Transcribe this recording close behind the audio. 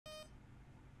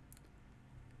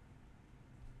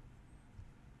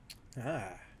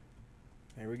Ah,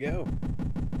 there we go.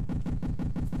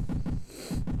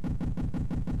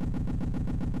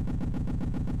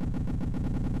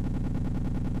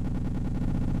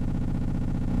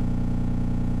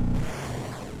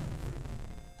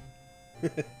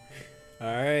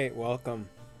 Alright, welcome.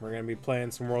 We're going to be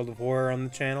playing some World of Horror on the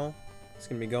channel. It's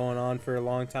going to be going on for a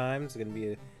long time. It's going to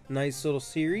be a nice little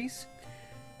series.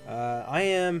 I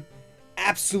am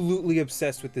absolutely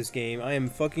obsessed with this game. I am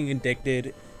fucking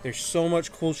addicted. There's so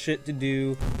much cool shit to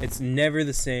do. It's never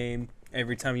the same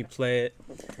every time you play it.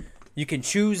 You can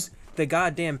choose the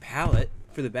goddamn palette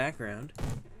for the background.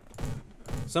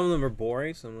 Some of them are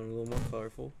boring, some of them are a little more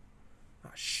colorful.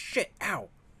 Oh shit, ow!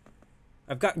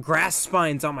 I've got grass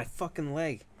spines on my fucking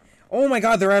leg. Oh my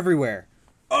god, they're everywhere.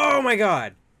 Oh my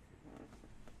god.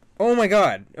 Oh my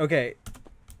god. Okay.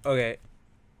 Okay.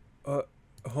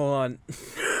 Hold on.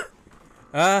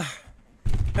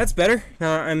 That's better.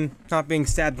 Now I'm not being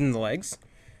stabbed in the legs.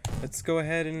 Let's go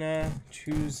ahead and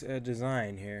choose a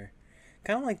design here.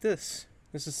 Kind of like this.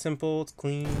 This is simple, it's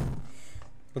clean.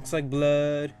 Looks like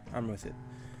blood. I'm with it.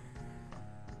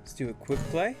 Let's do a quick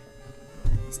play.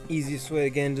 It's the easiest way to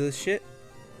get into this shit.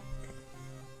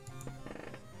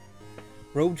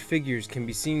 Robed figures can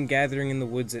be seen gathering in the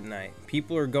woods at night.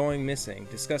 People are going missing.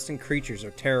 Disgusting creatures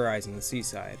are terrorizing the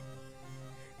seaside.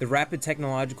 The rapid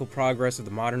technological progress of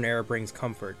the modern era brings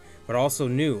comfort, but also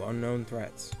new, unknown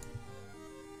threats.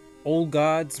 Old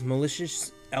gods,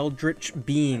 malicious, eldritch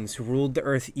beings who ruled the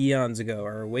earth eons ago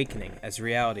are awakening as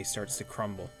reality starts to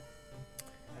crumble.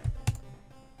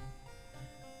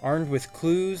 Armed with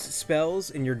clues, spells,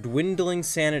 and your dwindling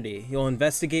sanity, you'll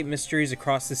investigate mysteries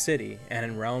across the city and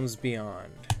in realms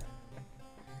beyond.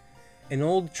 An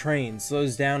old train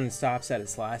slows down and stops at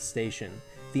its last station.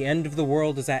 The end of the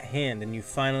world is at hand, and you've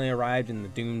finally arrived in the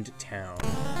doomed town.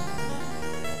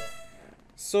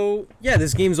 So, yeah,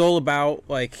 this game's all about,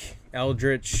 like,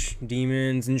 eldritch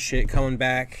demons and shit coming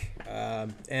back,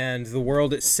 and the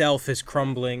world itself is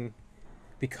crumbling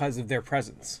because of their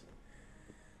presence.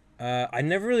 I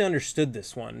never really understood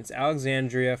this one. It's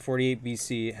Alexandria, 48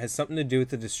 BC. It has something to do with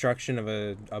the destruction of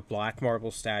a black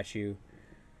marble statue.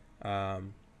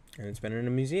 And it's been in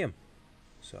a museum.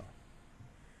 So.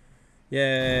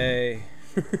 Yay.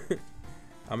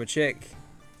 I'm a chick.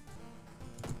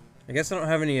 I guess I don't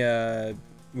have any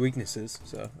weaknesses,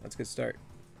 so that's a good start.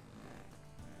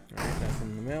 Alright, that's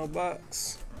in the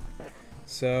mailbox.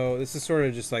 So this is sort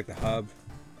of just like the hub.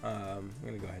 I'm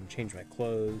going to go ahead and change my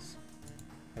clothes.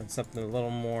 And something a little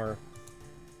more,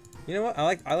 you know what, I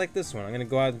like this one. I'm gonna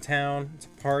go out in town. It's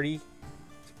a party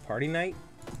night,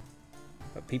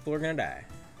 but people are gonna die.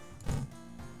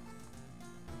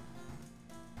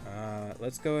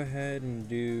 Let's go ahead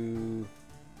and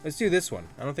let's do this one.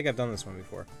 I don't think I've done this one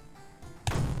before.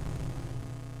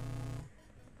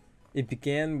 It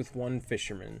began with one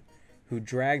fisherman who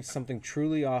dragged something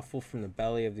truly awful from the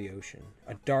belly of the ocean,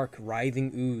 a dark,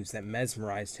 writhing ooze that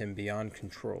mesmerized him beyond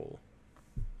control.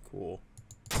 Cool.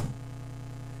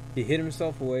 He hid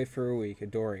himself away for a week,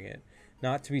 adoring it,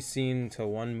 not to be seen until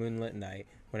one moonlit night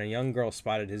when a young girl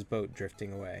spotted his boat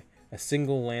drifting away, a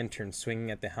single lantern swinging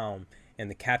at the helm, and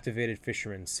the captivated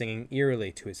fisherman singing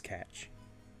eerily to his catch.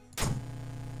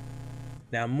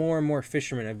 Now more and more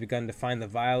fishermen have begun to find the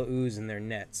vile ooze in their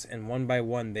nets, and one by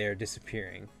one they are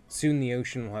disappearing. Soon the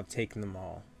ocean will have taken them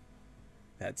all.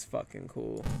 That's fucking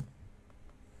cool.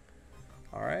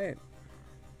 Alright.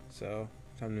 So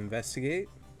time to investigate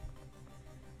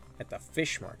at the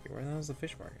fish market. Where the hell is the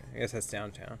fish market? I guess that's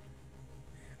downtown.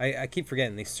 I keep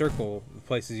forgetting they circle the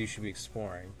places you should be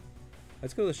exploring.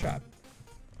 Let's go to the shop.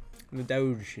 The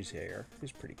Doge is here.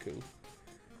 He's pretty cool.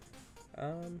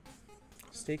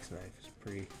 Steaks knife is a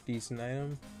pretty decent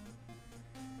item.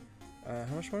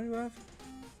 How much money do I have?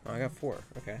 Oh, I got 4.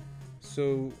 Okay.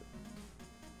 So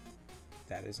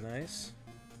that is nice.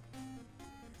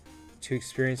 2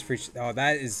 experience for each. Oh,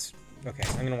 that is. Okay,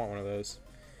 I'm gonna want one of those.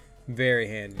 Very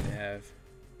handy to have.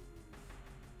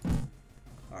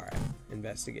 Alright,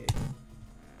 investigate.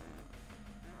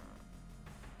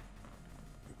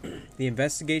 The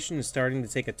investigation is starting to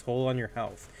take a toll on your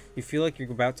health. You feel like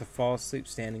you're about to fall asleep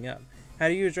standing up. How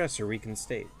do you address your weakened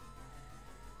state?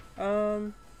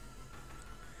 I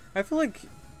feel like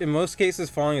in most cases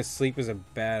falling asleep is a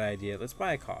bad idea. Let's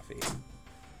buy a coffee.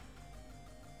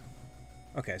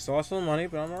 Okay, so lost a little money,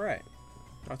 but I'm alright.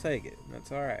 I'll take it.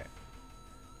 That's alright.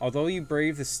 Although you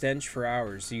brave the stench for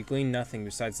hours, you glean nothing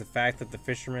besides the fact that the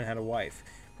fisherman had a wife.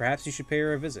 Perhaps you should pay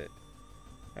her a visit.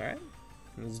 Alright,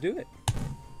 let's do it.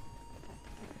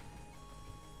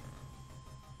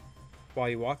 While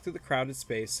you walk through the crowded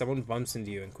space, someone bumps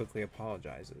into you and quickly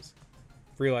apologizes.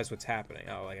 realize what's happening.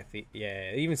 Oh, like a thief.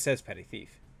 Yeah, it even says petty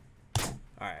thief.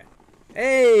 Alright.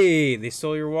 Hey! They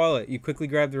stole your wallet. You quickly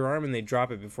grab their arm and they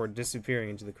drop it before disappearing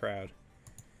into the crowd.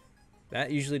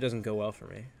 That usually doesn't go well for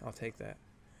me. I'll take that.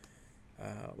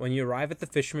 When you arrive at the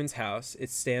fisherman's house, it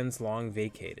stands long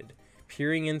vacated.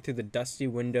 Peering in through the dusty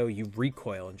window, you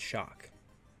recoil in shock.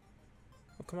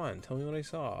 Oh, come on. Tell me what I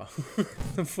saw.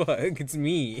 The fuck? It's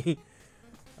me.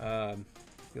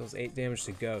 Deals 8 damage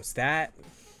to ghost. That...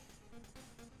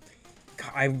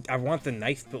 God, I want the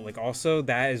knife, but like also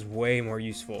that is way more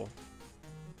useful.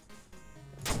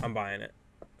 I'm buying it.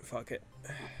 Fuck it.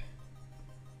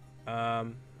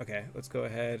 Okay, let's go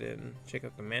ahead and check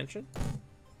out the mansion.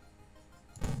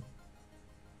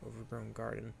 Overgrown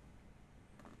garden.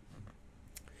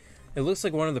 It looks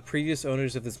like one of the previous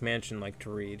owners of this mansion liked to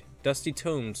read. Dusty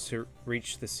tomes to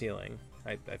reach the ceiling.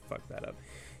 I fucked that up.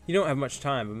 You don't have much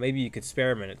time, but maybe you could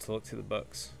spare a minute to look through the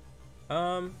books.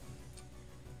 I'm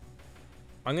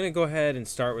gonna go ahead and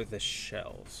start with the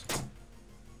shelves.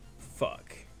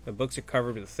 Fuck. The books are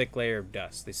covered with a thick layer of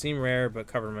dust. They seem rare, but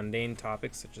cover mundane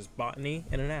topics such as botany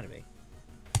and anatomy.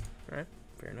 Alright,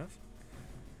 fair enough.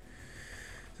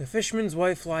 The fisherman's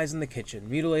wife lies in the kitchen,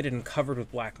 mutilated and covered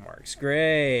with black marks.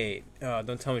 Great! Oh,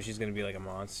 don't tell me she's gonna be like a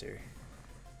monster.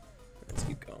 Let's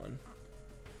keep going.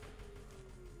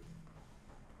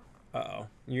 Uh-oh.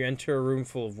 You enter a room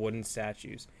full of wooden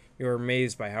statues. You are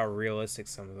amazed by how realistic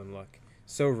some of them look.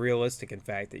 So realistic, in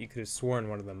fact, that you could have sworn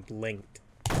one of them blinked.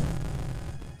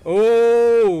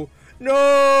 Oh!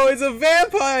 No! It's a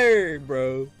vampire!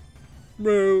 Bro.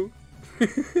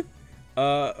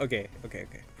 Okay.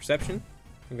 Perception.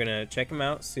 I'm gonna check him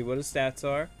out, see what his stats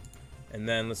are. And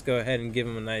then let's go ahead and give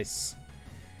him a nice...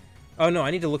 Oh, no,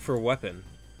 I need to look for a weapon.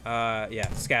 Yeah,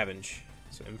 scavenge.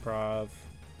 So improv.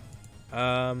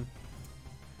 I don't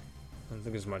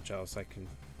think there's much else I can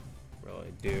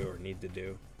really do or need to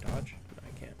do. Dodge? No,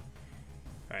 I can't.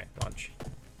 Alright, launch.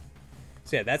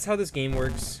 So yeah, that's how this game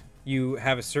works. You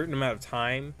have a certain amount of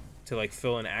time to like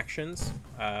fill in actions,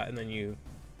 and then you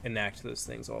enact those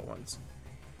things all at once.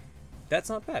 That's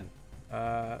not bad.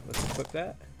 Let's equip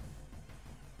that.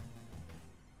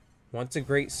 Once a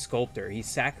great sculptor, he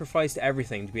sacrificed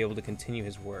everything to be able to continue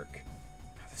his work.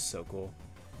 Oh, that's so cool.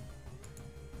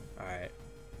 Alright.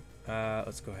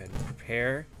 Let's go ahead and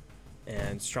prepare.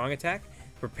 And strong attack.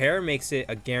 Prepare makes it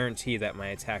a guarantee that my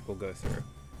attack will go through.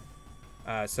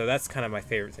 So that's kind of my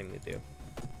favorite thing to do.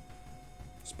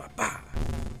 Oh,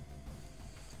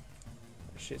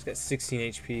 shit, it's got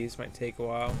 16 HP. This might take a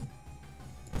while.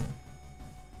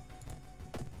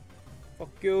 Fuck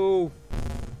you.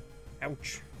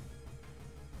 Ouch.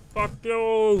 Fuck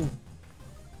you.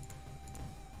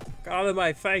 Get out of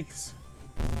my face.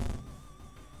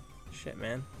 Shit,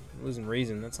 man. I'm losing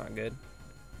reason. That's not good.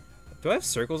 Do I have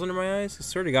circles under my eyes? I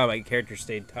swear to God, my character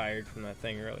stayed tired from that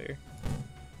thing earlier.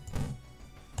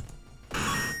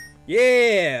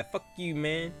 Yeah! Fuck you,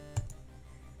 man.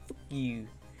 Fuck you.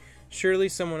 Surely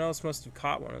someone else must have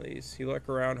caught one of these. You lurk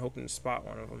around hoping to spot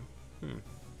one of them.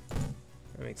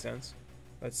 That makes sense.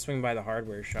 Let's swing by the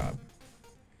hardware shop.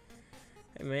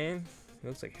 Hey, man. He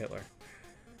looks like Hitler.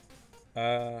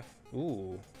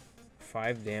 Ooh.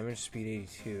 5 damage, speed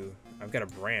 82. I've got a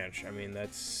branch. I mean,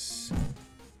 that's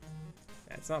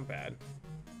not bad.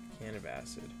 Can of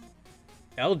acid.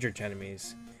 Eldritch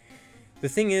enemies. The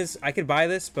thing is, I could buy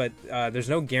this, but there's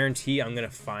no guarantee I'm gonna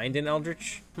find an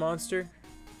Eldritch monster.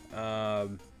 I'd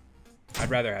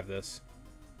rather have this.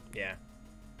 Yeah.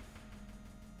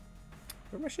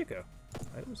 Where'd my shit go?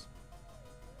 Items.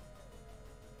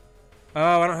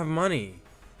 Oh, I don't have money.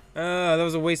 Oh, that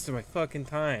was a waste of my fucking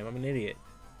time. I'm an idiot.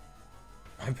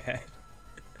 My bad.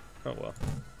 Oh well.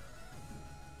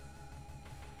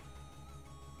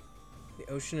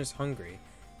 The ocean is hungry.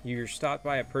 You're stopped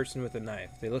by a person with a knife.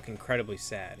 They look incredibly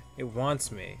sad. It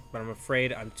wants me, but I'm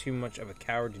afraid I'm too much of a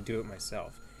coward to do it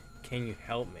myself. Can you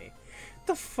help me? What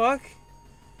the fuck?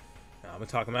 No, I'm gonna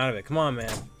talk him out of it. Come on,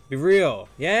 man. Be real.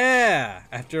 Yeah!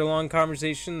 After a long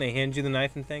conversation, they hand you the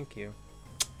knife and thank you.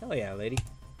 Hell yeah, lady.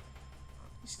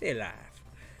 You stay alive.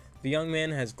 The young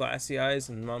man has glassy eyes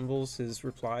and mumbles his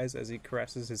replies as he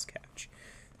caresses his catch.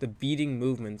 The beating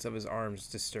movements of his arms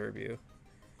disturb you.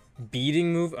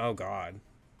 Beating move? Oh, God.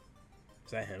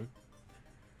 Is that him?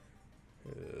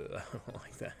 I don't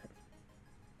like that.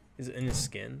 Is it in his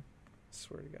skin? I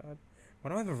swear to God.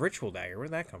 Why do I have a ritual dagger?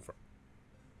 Where'd that come from?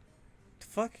 The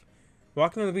fuck?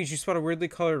 Walking on the beach, you spot a weirdly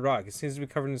colored rock. It seems to be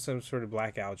covered in some sort of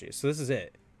black algae. So this is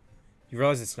it. You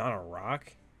realize it's not a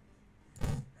rock?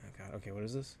 Oh, God. Okay, what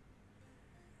is this?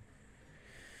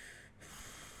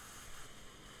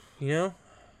 You know?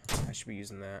 I should be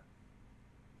using that.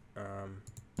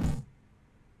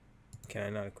 Can I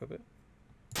not equip it?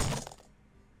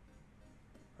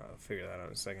 I'll figure that out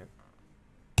in a second.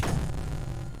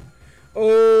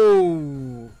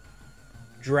 Oh!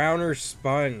 Drowner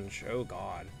sponge. Oh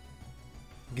god.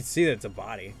 You can see that it's a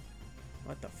body.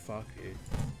 What the fuck, dude?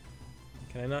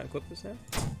 Can I not equip this now?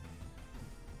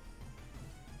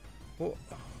 Well,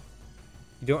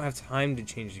 you don't have time to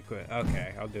change the equipment.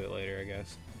 Okay, I'll do it later, I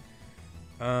guess.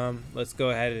 Let's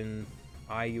go ahead and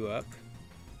eye you up.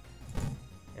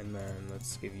 And then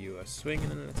let's give you a swing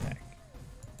and an attack.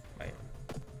 Bam.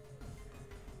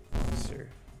 Sir.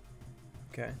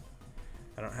 Okay.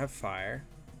 I don't have fire.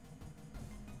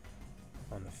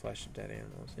 On the flesh of dead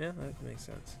animals. Yeah, that makes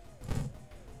sense.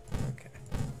 Okay.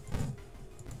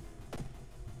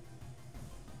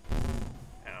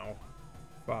 Ow.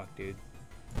 Fuck, dude.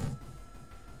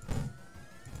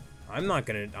 I'm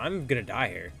gonna die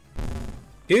here.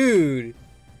 Dude!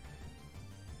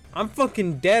 I'm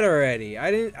fucking dead already.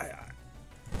 I didn't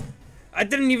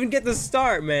even get the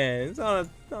start, man. It's not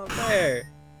fair.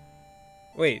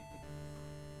 Wait.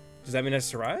 Does that mean I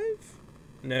survive?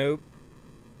 Nope.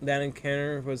 That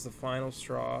encounter was the final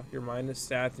straw. Your mind is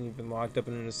sapped and you've been locked up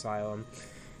in an asylum.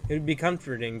 It would be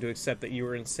comforting to accept that you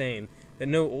were insane, that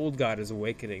no old god is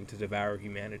awakening to devour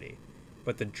humanity.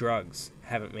 But the drugs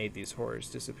haven't made these horrors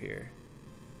disappear.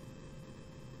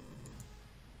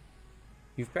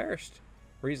 You've perished.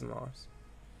 Reason loss.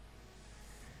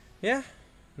 Yeah,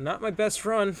 not my best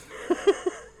run.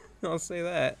 I'll say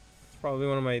that. It's probably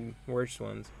one of my worst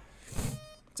ones.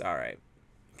 It's alright.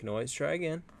 You can always try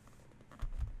again.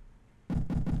 There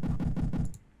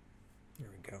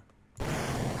we go.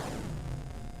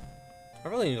 I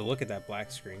really need to look at that black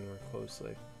screen more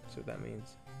closely. See what that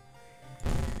means.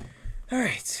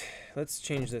 Alright, let's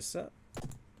change this up.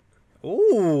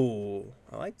 Ooh,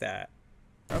 I like that.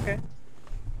 Okay.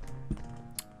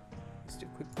 Let's do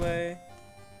quick play.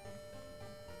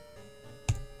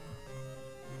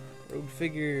 Road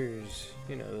figures.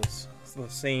 You know, it's the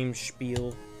same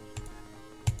spiel.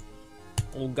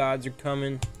 Old gods are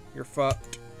coming. You're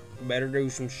fucked. Better do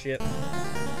some shit.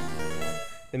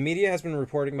 The media has been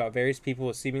reporting about various people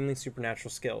with seemingly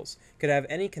supernatural skills. Could have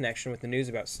any connection with the news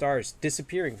about stars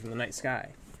disappearing from the night sky.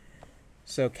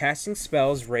 So casting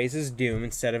spells raises doom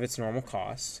instead of its normal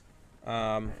cost.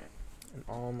 And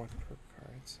all unlocked perk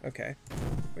cards. Okay.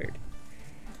 Weird.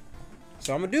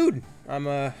 So I'm a dude. I'm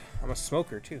a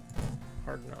smoker too.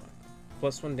 Hard knock.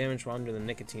 +1 damage while under the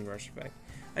nicotine rush effect.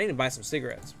 I need to buy some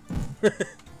cigarettes.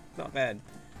 Not bad.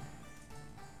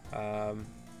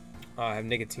 I have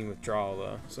nicotine withdrawal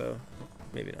though, so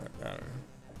maybe not. I don't know.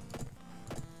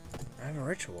 I have a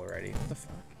ritual already. What the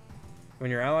fuck? When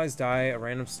your allies die, a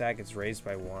random stat gets raised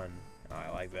by 1. Oh, I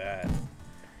like that.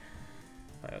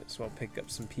 I might as well pick up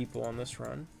some people on this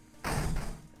run.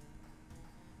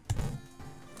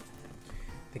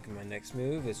 Think of my next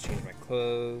move is change my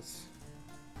clothes.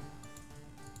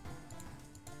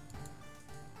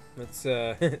 Let's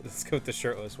let's go with the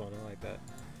shirtless one. I like that.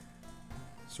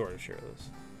 Sort of shirtless.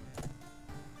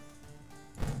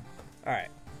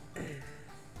 Alright.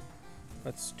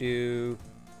 Let's do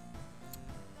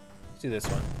this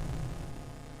one.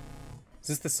 Is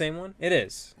this the same one? It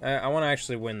is. I want to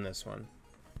actually win this one.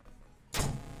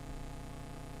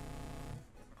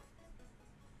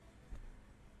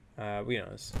 We know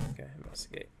this. Okay,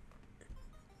 investigate.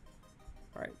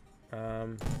 Alright.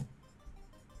 Let's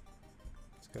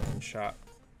go ahead and shop.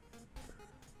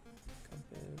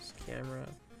 Compass, camera.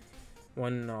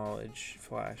 1 knowledge,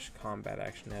 flash, combat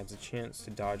action adds a chance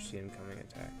to dodge the incoming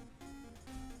attack.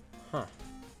 Huh.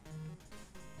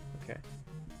 Okay.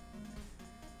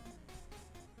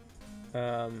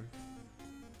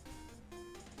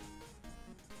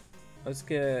 Let's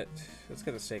get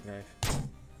a steak knife.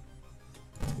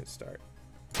 Let's get a start.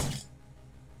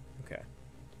 Okay.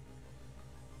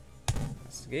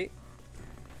 Investigate.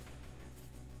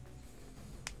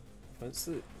 What's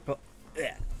the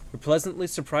You're pleasantly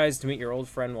surprised to meet your old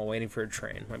friend while waiting for a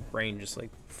train. My brain just like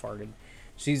farted.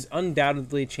 She's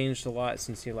undoubtedly changed a lot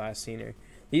since you last seen her.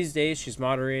 These days she's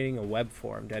moderating a web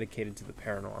forum dedicated to the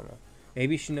paranormal.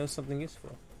 Maybe she knows something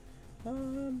useful.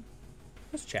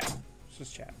 Let's chat. Let's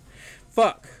just chat.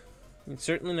 Fuck! It's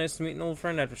certainly nice to meet an old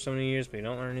friend after so many years, but you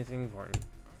don't learn anything important.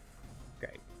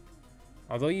 Great.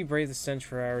 Although you brave the stench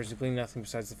for hours, you glean nothing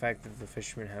besides the fact that the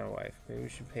fisherman had a wife. Maybe we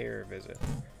should pay her a visit.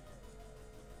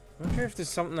 I wonder if there's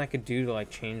something I could do to like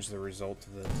change the result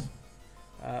of this.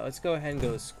 Let's go ahead and go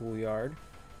to the schoolyard.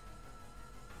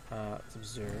 Let's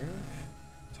observe.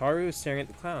 Taru is staring at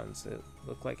the clowns that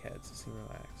look like heads. They seem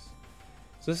relaxed.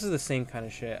 So this is the same kind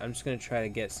of shit. I'm just gonna try to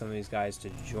get some of these guys to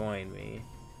join me.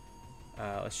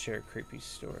 Let's share a creepy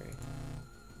story.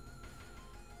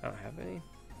 I don't have any?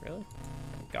 Really?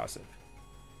 Gossip.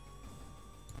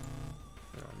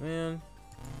 Oh, man.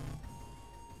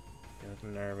 You're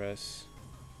looking nervous.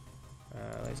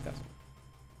 Let's gossip.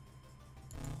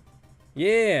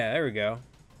 Yeah, there we go.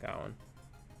 Got one.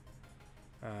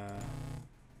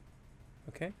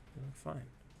 Okay, fine.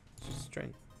 It's just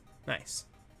straight. Nice.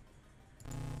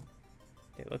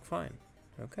 They look fine.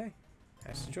 Okay.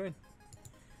 Has to join.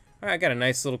 Alright, I got a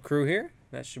nice little crew here.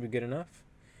 That should be good enough.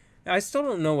 Now, I still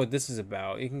don't know what this is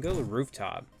about. You can go to the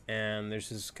rooftop, and there's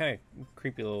this kind of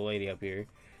creepy little lady up here.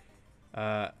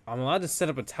 I'm allowed to set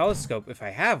up a telescope if I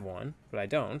have one, but I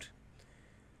don't.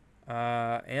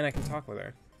 And I can talk with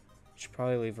her. Should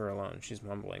probably leave her alone. She's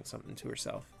mumbling something to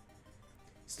herself.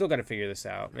 Still got to figure this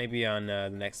out. Maybe on the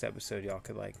next episode, y'all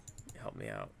could, like, help me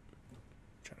out.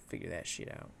 Try to figure that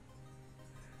shit out.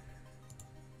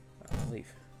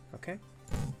 Leave. Okay.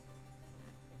 Let's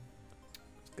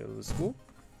go to the school.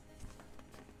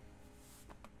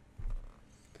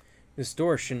 This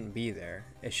door shouldn't be there.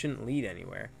 It shouldn't lead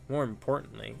anywhere. More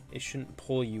importantly, it shouldn't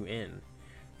pull you in.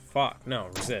 Fuck. No,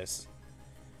 resist.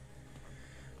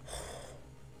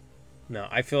 No,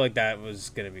 I feel like that was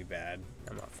gonna be bad.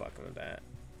 I'm not fucking with that.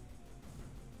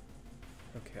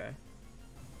 Okay.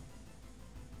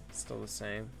 Still the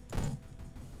same. Alright.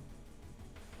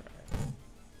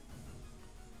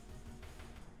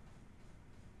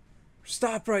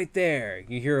 Stop right there!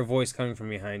 You hear a voice coming from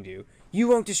behind you. You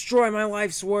won't destroy my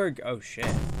life's work! Oh shit.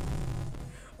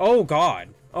 Oh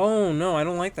god. Oh no, I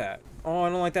don't like that. Oh, I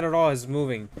don't like that at all. He's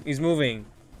moving. He's moving.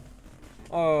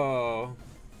 Oh.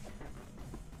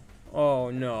 Oh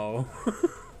no.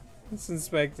 Let's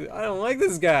inspect it. I don't like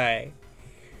this guy.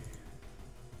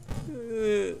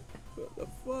 What the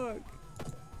fuck?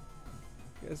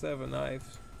 Guess I have a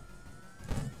knife.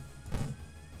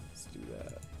 Let's do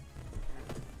that.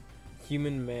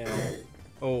 Human man.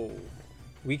 Oh.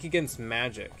 Weak against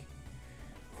magic.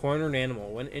 Cornered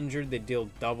animal. When injured, they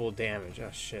deal double damage. Oh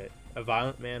shit. A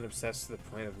violent man obsessed to the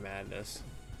point of madness.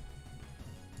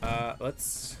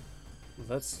 Let's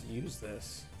use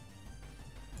this.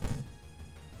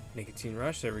 Nicotine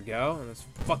rush. There we go. And let's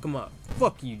fuck him up.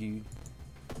 Fuck you, dude.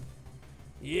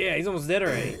 Yeah, he's almost dead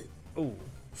already. Ooh.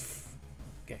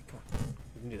 Okay, come on.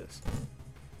 We can do this.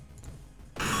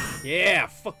 Yeah,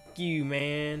 fuck you,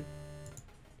 man.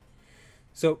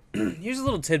 So, here's a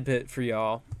little tidbit for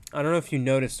y'all. I don't know if you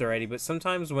noticed already, but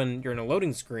sometimes when you're in a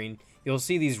loading screen, you'll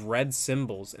see these red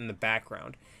symbols in the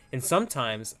background. And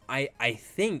sometimes, I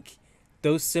think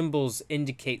those symbols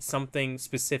indicate something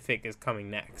specific is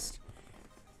coming next.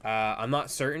 I'm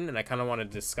not certain, and I kind of want to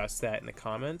discuss that in the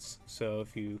comments. So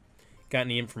if you got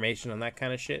any information on that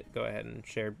kind of shit, go ahead and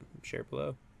share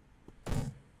below.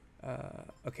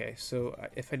 Okay, so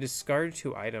if I discard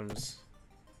 2 items,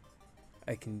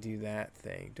 I can do that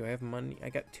thing. Do I have money? I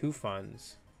got 2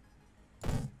 funds.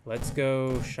 Let's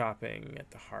go shopping at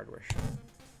the hardware shop.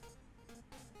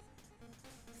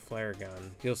 Flare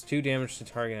gun. Deals 2 damage to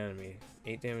target enemy.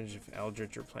 8 damage if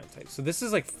eldritch or plant type. So this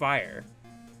is like fire,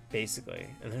 basically.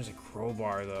 And there's a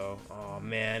crowbar, though. Oh,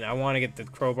 man. I want to get the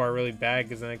crowbar really bad,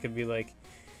 because then it could be like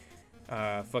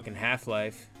fucking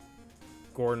Half-Life.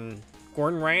 Gordon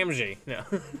Ramsay. No.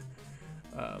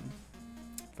 5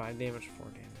 damage, 4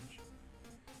 damage.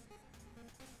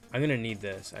 I'm going to need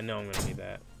this. I know I'm going to need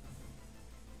that.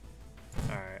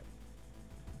 Alright.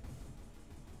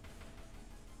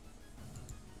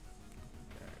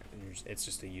 It's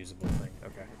just a usable thing.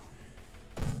 Okay.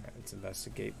 Alright, let's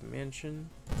investigate the mansion.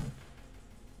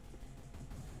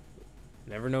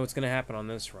 Never know what's going to happen on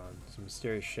this run. Some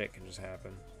mysterious shit can just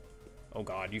happen. Oh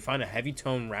god, you find a heavy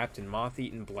tome wrapped in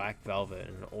moth-eaten black velvet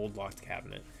in an old locked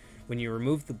cabinet. When you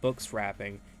remove the book's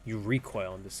wrapping, you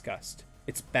recoil in disgust.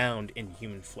 It's bound in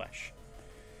human flesh.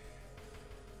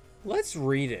 Let's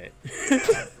read it.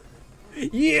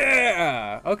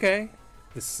 Yeah! Okay.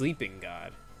 The Sleeping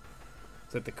God.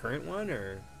 Is that the current one,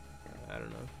 or... I don't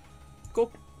know.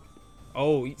 Cool.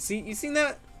 Oh, you seen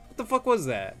that? What the fuck was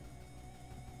that?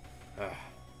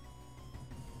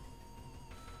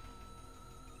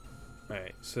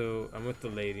 Alright, so I'm with the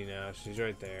lady now. She's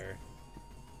right there.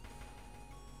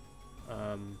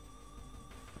 I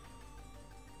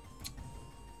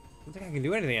don't think I can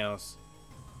do anything else.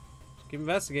 Just keep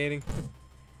investigating.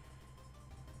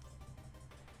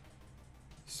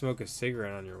 Smoke a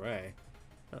cigarette on your way.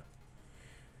 Huh.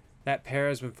 That pair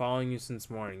has been following you since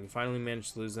morning. You finally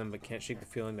managed to lose them, but can't shake the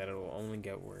feeling that it will only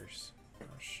get worse. Oh,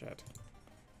 shit.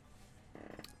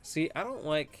 See, I don't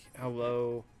like how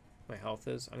low my health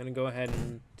is. I'm going to go ahead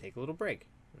and take a little break.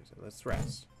 So let's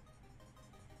rest.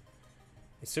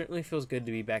 It certainly feels good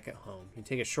to be back at home. You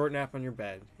take a short nap on your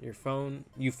bed. You phone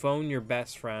your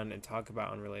best friend and talk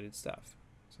about unrelated stuff.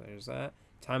 So there's that.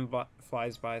 Time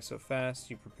flies by so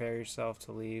fast. You prepare yourself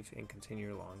to leave and continue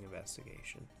your long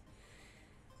investigation.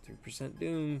 3%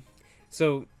 doom.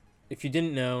 So if you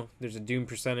didn't know, there's a doom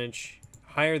percentage.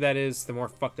 Higher that is, the more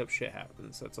fucked up shit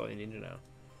happens. That's all you need to know.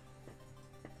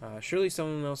 Surely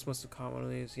someone else must have caught one of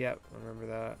these. Yep, remember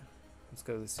that. Let's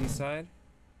go to the seaside.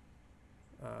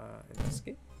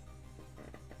 Investigate.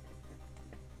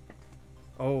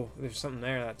 Oh, there's something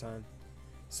there that time.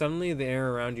 Suddenly, the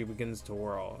air around you begins to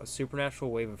whirl. A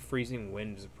supernatural wave of freezing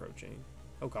wind is approaching.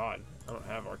 Oh god, I don't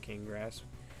have arcane grasp.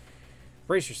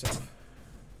 Brace yourself.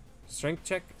 Strength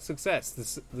check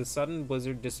success. The sudden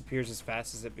blizzard disappears as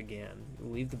fast as it began. You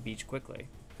leave the beach quickly.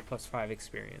 +5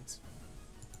 experience.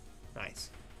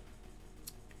 Nice.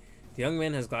 The young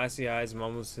man has glassy eyes and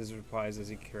mumbles his replies as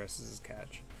he caresses his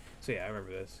catch. So yeah, I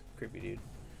remember this. Creepy dude.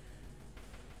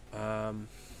 I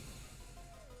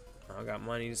got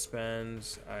money to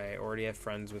spend. I already have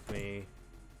friends with me.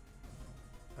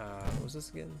 What was this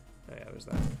again? Oh yeah, it was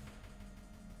that.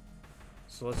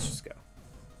 So let's just go.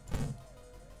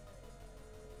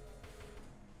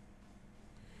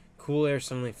 Cool air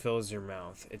suddenly fills your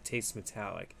mouth. It tastes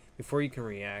metallic. Before you can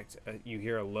react, you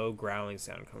hear a low growling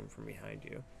sound coming from behind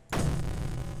you.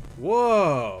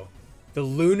 Whoa! The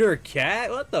lunar cat?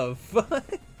 What the fuck?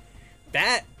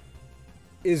 That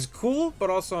is cool, but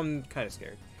also I'm kind of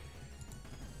scared.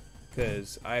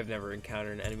 Because I've never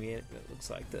encountered an enemy that looks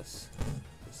like this.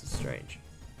 This is strange.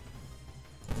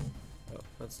 Oh,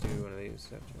 let's do one of these.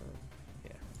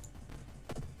 Yeah.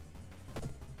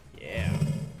 Yeah.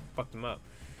 Fucked them up.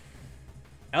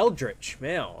 Eldritch,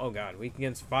 male. Oh god, weak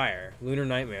against fire. Lunar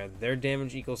nightmare. Their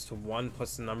damage equals to 1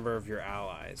 plus the number of your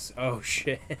allies. Oh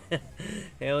shit.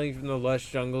 Hailing from the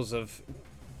lush jungles of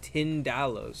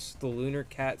Tindalos, the lunar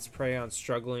cats prey on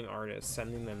struggling artists,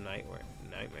 sending them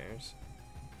nightmares.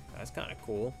 That's kind of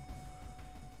cool.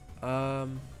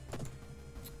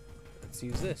 Let's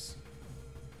use this.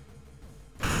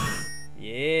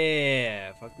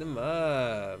 Yeah, fuck them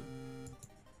up.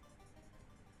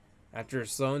 After a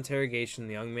slow interrogation,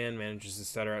 the young man manages to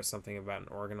stutter out something about an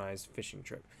organized fishing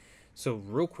trip. So,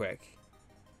 real quick,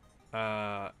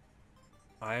 I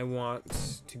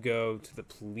want to go to the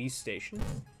police station.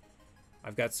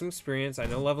 I've got some experience. I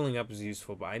know leveling up is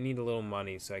useful, but I need a little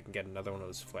money so I can get another one of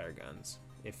those flare guns,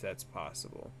 if that's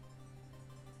possible.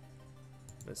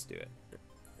 Let's do it.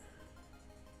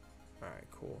 Alright,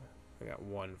 cool. I got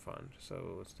 1 fund,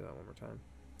 so let's do that one more time.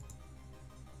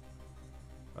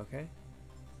 Okay.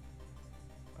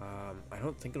 I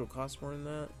don't think it'll cost more than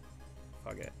that.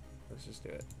 Fuck it. Let's just do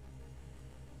it.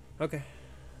 Okay.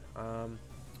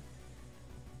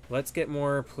 Let's get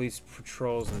more police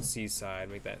patrols in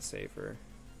Seaside. Make that safer.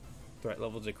 Threat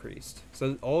level decreased.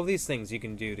 So all of these things you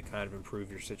can do to kind of improve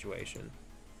your situation.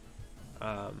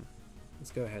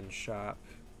 Let's go ahead and shop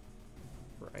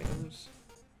for items.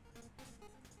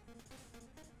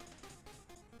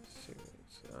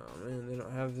 Oh man, they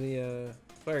don't have the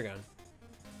flare gun.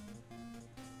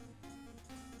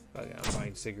 Okay, I'm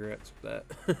buying cigarettes with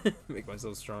that. Make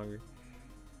myself stronger.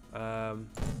 Hardware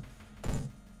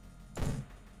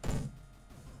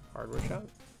shop?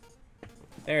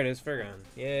 There it is, flare gun.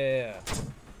 Yeah. Oh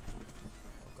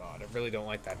god, I really don't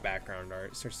like that background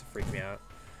art. It starts to freak me out.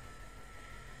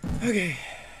 Okay.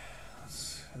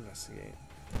 Let's investigate.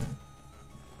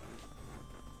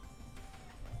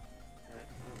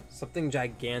 Something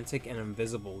gigantic and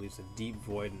invisible leaves a deep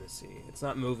void in the sea. It's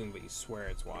not moving, but you swear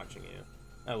it's watching you.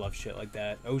 I love shit like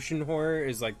that. Ocean horror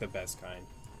is like the best kind.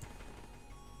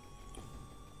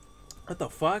 What the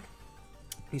fuck?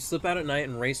 You slip out at night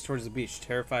and race towards the beach,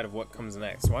 terrified of what comes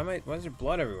next. Why is there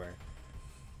blood everywhere?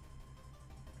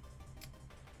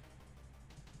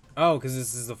 Oh, because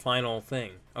this is the final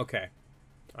thing. Okay.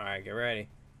 Alright, get ready.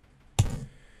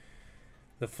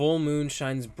 The full moon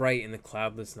shines bright in the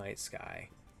cloudless night sky.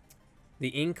 The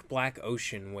ink-black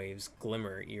ocean waves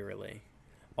glimmer eerily.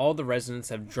 All the residents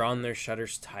have drawn their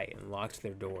shutters tight and locked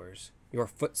their doors. Your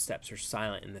footsteps are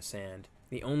silent in the sand.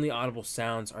 The only audible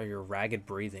sounds are your ragged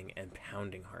breathing and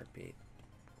pounding heartbeat.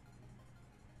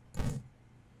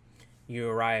 You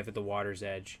arrive at the water's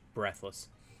edge, breathless.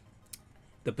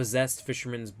 The possessed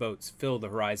fishermen's boats fill the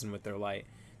horizon with their light,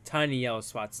 tiny yellow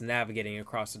spots navigating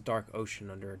across a dark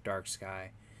ocean under a dark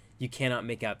sky. You cannot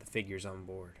make out the figures on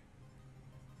board.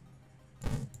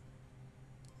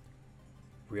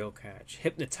 Real catch.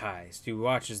 Hypnotized, you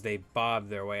watch as they bob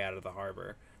their way out of the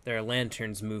harbor. Their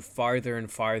lanterns move farther and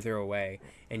farther away,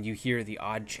 and you hear the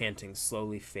odd chanting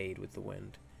slowly fade with the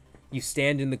wind. You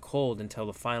stand in the cold until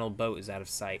the final boat is out of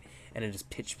sight, and it is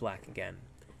pitch black again.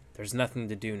 There's nothing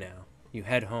to do now. You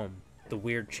head home, the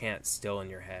weird chant still in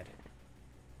your head.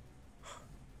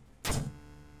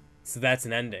 So that's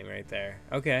an ending right there.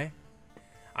 Okay.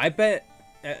 I bet,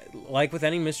 like with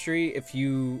any mystery, if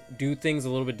you do things a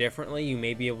little bit differently, you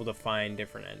may be able to find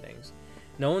different endings.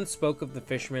 No one spoke of the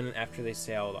fishermen after they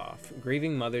sailed off.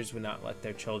 Grieving mothers would not let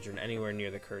their children anywhere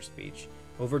near the cursed beach.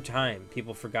 Over time,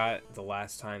 people forgot the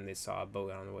last time they saw a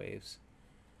boat on the waves.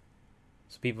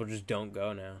 So people just don't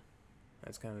go now.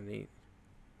 That's kind of neat.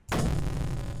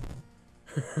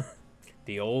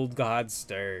 The old god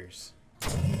stirs.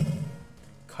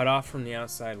 Cut off from the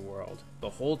outside world.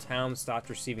 The whole town stopped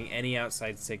receiving any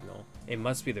outside signal. It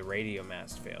must be the radio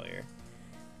mast failure.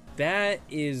 That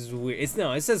is weird.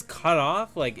 It says cut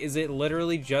off. Like, is it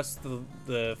literally just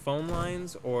the phone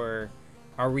lines, or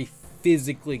are we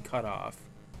physically cut off?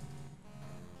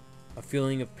 A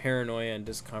feeling of paranoia and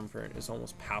discomfort is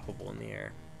almost palpable in the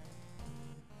air.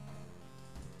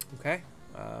 Okay,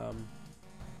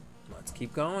 let's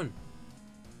keep going.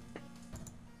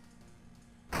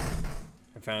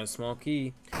 I found a small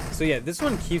key. So yeah, this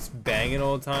one keeps banging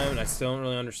all the time, and I still don't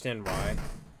really understand why.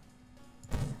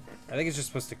 I think it's just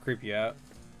supposed to creep you out.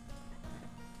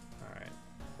 All right,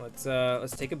 let's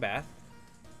take a bath.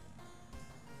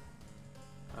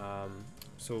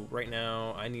 So right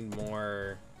now I need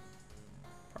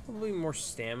probably more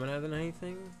stamina than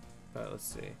anything, but let's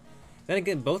see. Then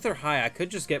again, both are high. I could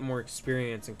just get more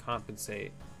experience and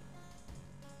compensate.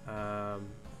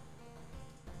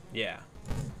 Yeah.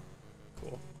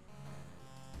 Cool.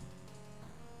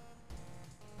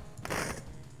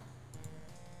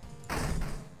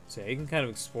 So yeah, you can kind of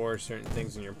explore certain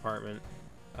things in your apartment.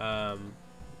 I'm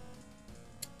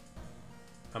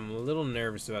a little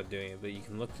nervous about doing it, but you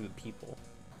can look through the people.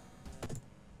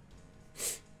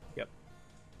 Yep.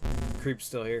 Creep's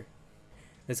still here.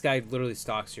 This guy literally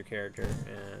stalks your character,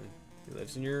 and he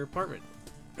lives in your apartment.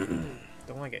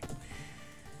 Don't like it.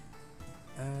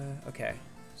 Okay.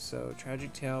 So,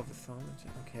 tragic tale of the phone.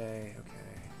 Okay.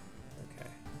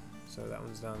 So that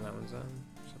one's done, that one's done.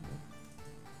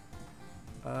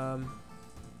 Something.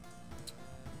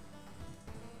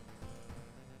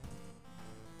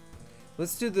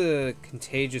 Let's do the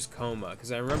contagious coma,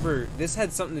 because I remember this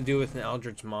had something to do with an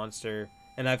eldritch monster,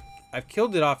 and I've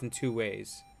killed it off in 2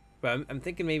 ways. But I'm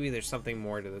thinking maybe there's something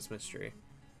more to this mystery.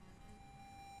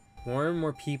 More and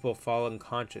more people fall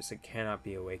unconscious and cannot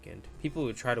be awakened. People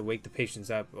who try to wake the patients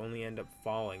up only end up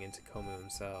falling into coma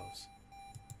themselves.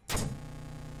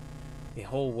 A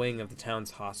whole wing of the town's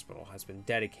hospital has been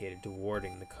dedicated to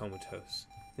warding the comatose.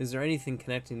 Is there anything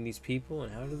connecting these people,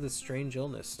 and how did this strange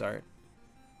illness start?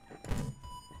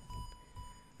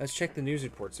 Let's check the news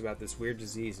reports about this weird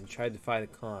disease and try to find the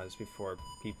cause before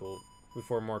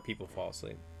more people fall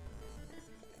asleep.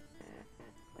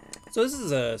 So this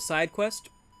is a side quest.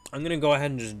 I'm gonna go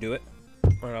ahead and just do it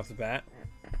right off the bat.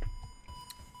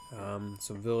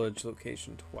 So village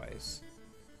location twice.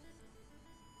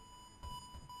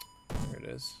 There it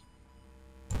is.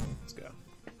 Let's go.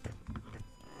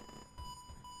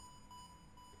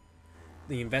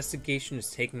 The investigation is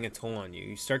taking a toll on you.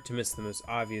 You start to miss the most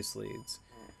obvious leads.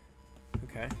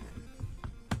 Okay.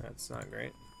 That's not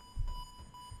great.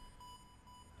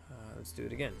 Let's do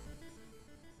it again.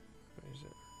 Where is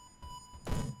it?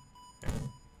 There.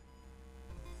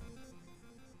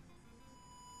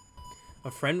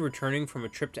 A friend returning from a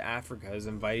trip to Africa has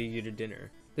invited you to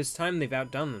dinner. This time they've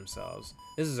outdone themselves.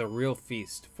 This is a real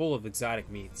feast, full of exotic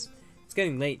meats. It's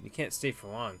getting late and you can't stay for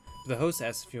long, but the host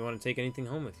asks if you want to take anything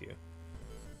home with you.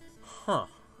 Huh.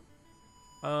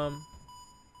 Why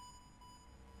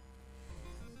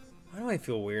do I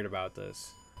feel weird about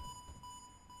this?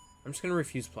 I'm just gonna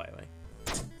refuse politely.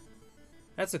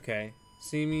 That's okay.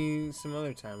 See me some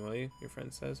other time, will you? Your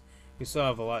friend says. You still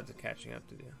have a lot to catching up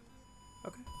to do.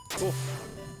 Okay, cool.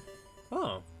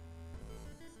 Oh.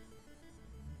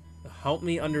 Help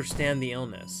me understand the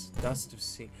illness. Dust of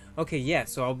sea. Okay, yeah,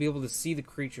 so I'll be able to see the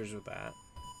creatures with that.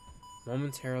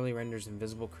 Momentarily renders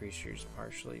invisible creatures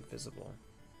partially visible.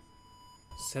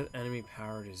 Set enemy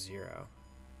power to 0.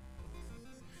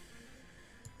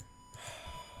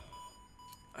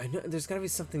 I know there's gotta be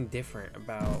something different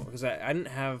about, because I didn't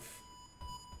have,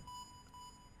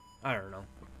 I don't know.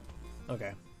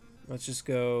 Okay, let's just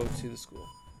go to the school.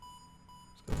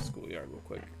 Let's go to the schoolyard real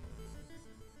quick.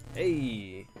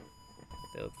 Hey,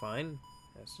 they look fine.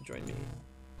 Has to join me.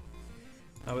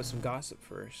 How about some gossip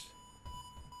first?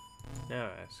 Now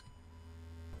ask.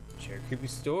 Share a creepy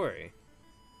story.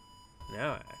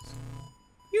 Now ask.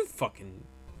 You fucking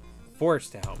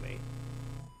forced to help me,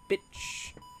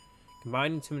 bitch.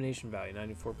 Combined intimidation value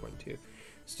 94.2.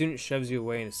 Student shoves you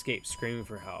away and escapes, screaming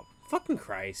for help. Fucking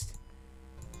Christ.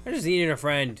 I just needed a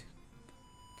friend.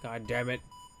 God damn it.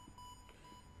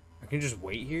 I can just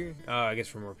wait here? Oh, I guess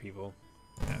for more people.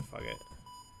 Ah, fuck it.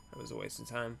 That was a waste of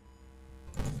time.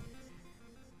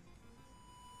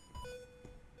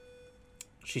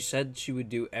 She said she would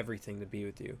do everything to be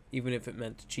with you, even if it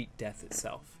meant to cheat death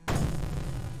itself.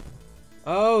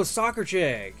 Oh, soccer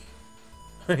chick!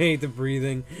 I hate the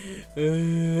breathing.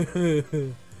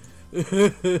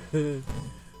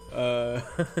 Alright.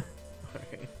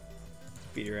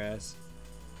 Beat her ass.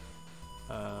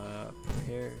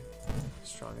 Prepare.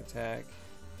 Strong attack.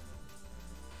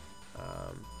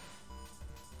 I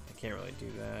can't really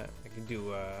do that. I can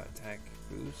do attack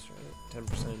boost, right?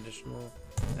 10% additional,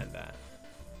 and that.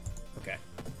 Okay.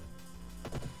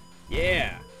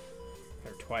 Yeah!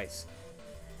 Or twice.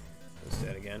 Let's do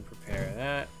that again. Prepare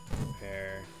that.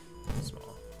 Prepare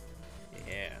small.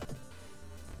 Yeah.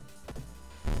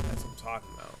 That's what I'm talking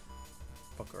about.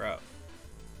 Fuck her up.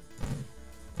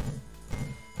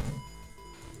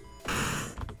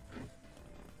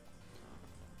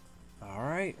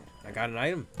 Alright. I got an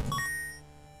item.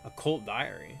 Occult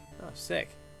diary. Oh, sick.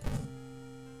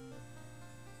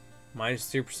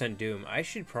 Minus 3% doom. I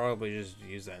should probably just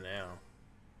use that now.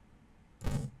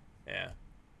 Yeah.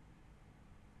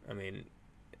 I mean,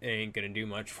 it ain't gonna do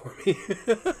much for me.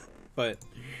 But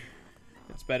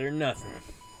it's better than nothing.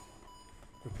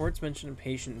 Reports mention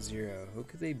patient 0. Who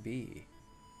could they be?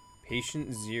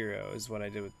 Patient 0 is what I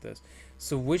did with this.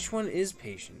 So which one is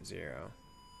patient 0?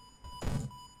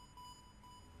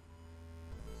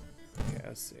 Okay,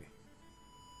 let's see.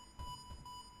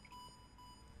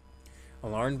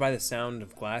 Alarmed by the sound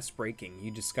of glass breaking, you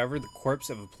discover the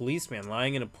corpse of a policeman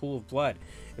lying in a pool of blood.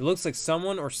 It looks like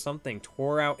someone or something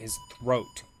tore out his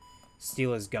throat.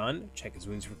 Steal his gun, check his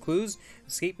wounds for clues,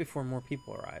 escape before more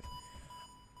people arrive.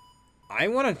 I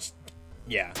want to...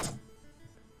 Yeah.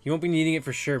 You won't be needing it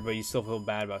for sure, but you still feel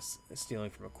bad about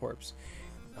stealing from a corpse.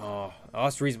 Oh, I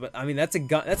lost reason, but I mean, that's a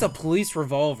gun. That's a police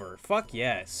revolver. Fuck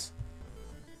yes.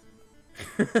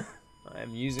 I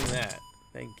am using that.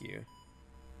 Thank you.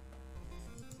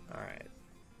 Alright.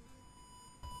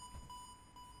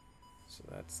 So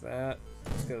that's that.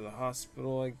 Let's go to the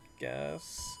hospital, I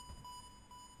guess.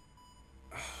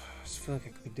 I just feel like I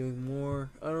could be doing more.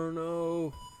 I don't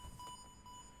know.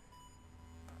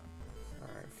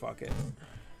 Alright, fuck it.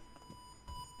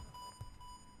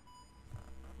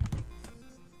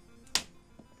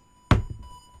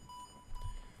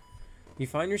 You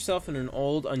find yourself in an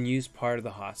old, unused part of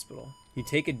the hospital. You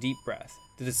take a deep breath.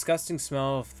 The disgusting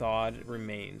smell of thawed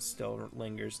remains still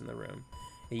lingers in the room.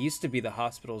 It used to be the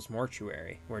hospital's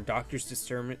mortuary, where doctors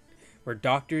determined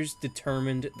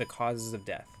the causes of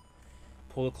death.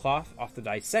 Pull the cloth off the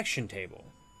dissection table.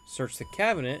 Search the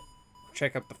cabinet.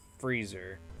 Check out the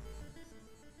freezer.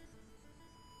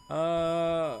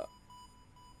 I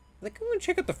think I'm gonna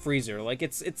check out the freezer. Like,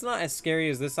 it's not as scary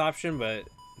as this option, but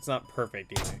it's not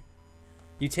perfect either.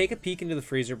 You take a peek into the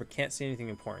freezer, but can't see anything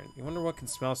important. You wonder what can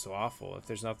smell so awful if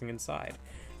there's nothing inside.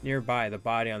 Nearby, the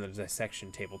body on the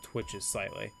dissection table twitches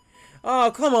slightly.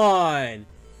 Oh, come on!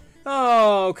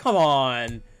 Oh, come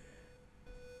on!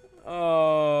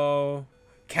 Oh...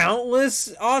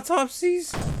 Countless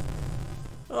autopsies?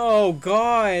 Oh,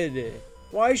 God!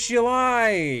 Why is she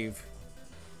alive?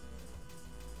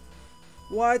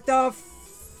 What the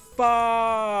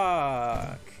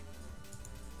fuck?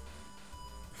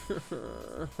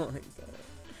 Like that.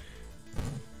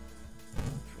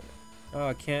 Oh,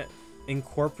 I can't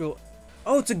incorporate.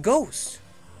 Oh, it's a ghost.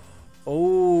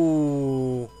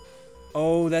 Oh,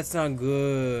 oh, that's not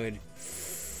good.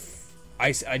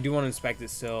 I do want to inspect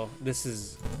it still. This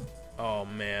is, oh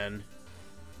man.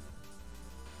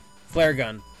 Flare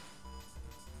gun.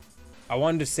 I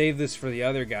wanted to save this for the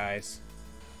other guys.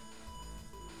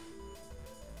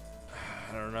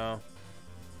 I don't know.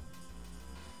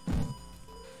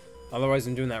 Otherwise,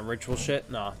 I'm doing that ritual shit.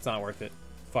 No, it's not worth it.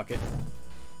 Fuck it.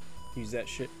 Use that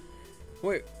shit.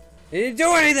 Wait, it didn't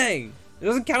do anything! It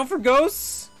doesn't count for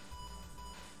ghosts?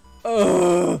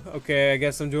 Ugh. Okay, I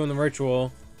guess I'm doing the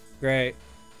ritual. Great.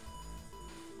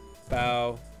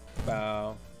 Bow.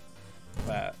 Bow.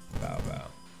 Bow. Bow. Bow.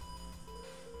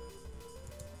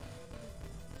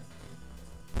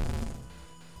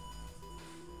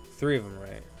 Three of them,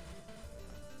 right?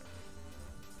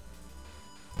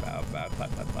 Bow. Bow.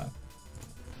 Clap. Clap. Clap.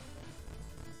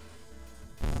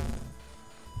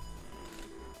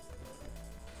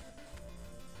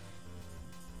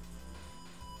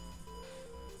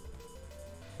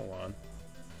 Hold on.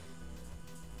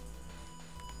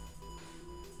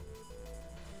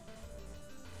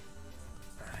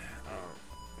 Oh,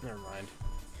 never mind.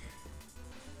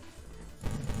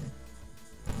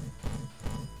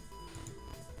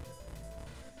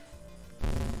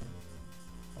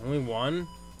 on.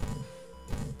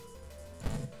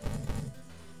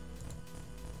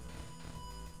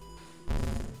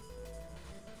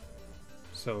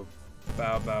 So,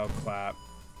 bow, bow, clap,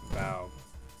 bow,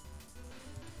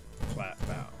 clap,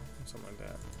 bow, something like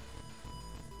that.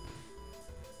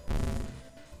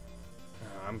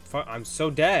 I'm so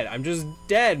dead. I'm just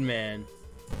dead, man.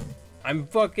 I'm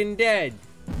fucking dead.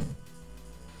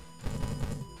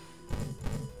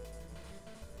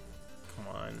 Come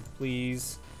on,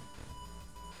 please.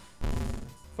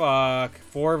 Fuck.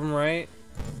 4 of them, right?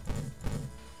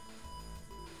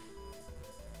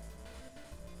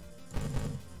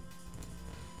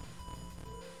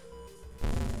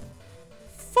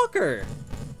 Fucker.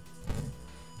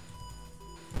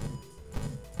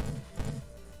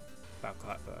 Bow,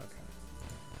 clap, bow, okay.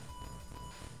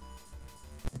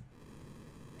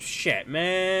 Shit,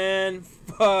 man.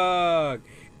 Fuck.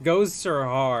 Ghosts are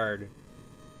hard.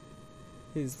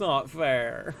 It's not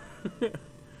fair.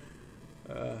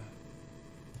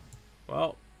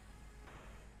 Well,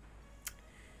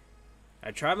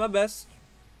 I tried my best.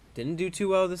 Didn't do too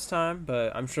well this time,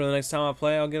 but I'm sure the next time I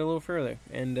play, I'll get a little further.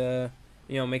 And,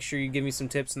 you know, make sure you give me some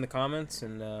tips in the comments,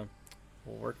 and we'll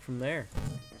work from there.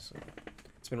 So,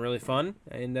 it's been really fun,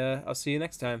 and I'll see you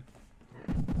next time.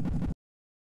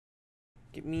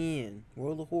 Get me in.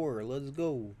 World of Horror. Let's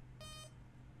go.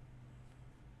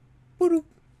 Boop.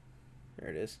 There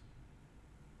it is.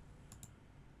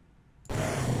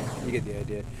 You get the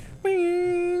idea.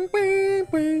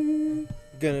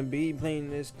 Gonna be playing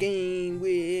this game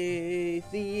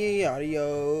with the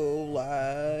audio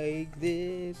like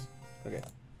this. Okay.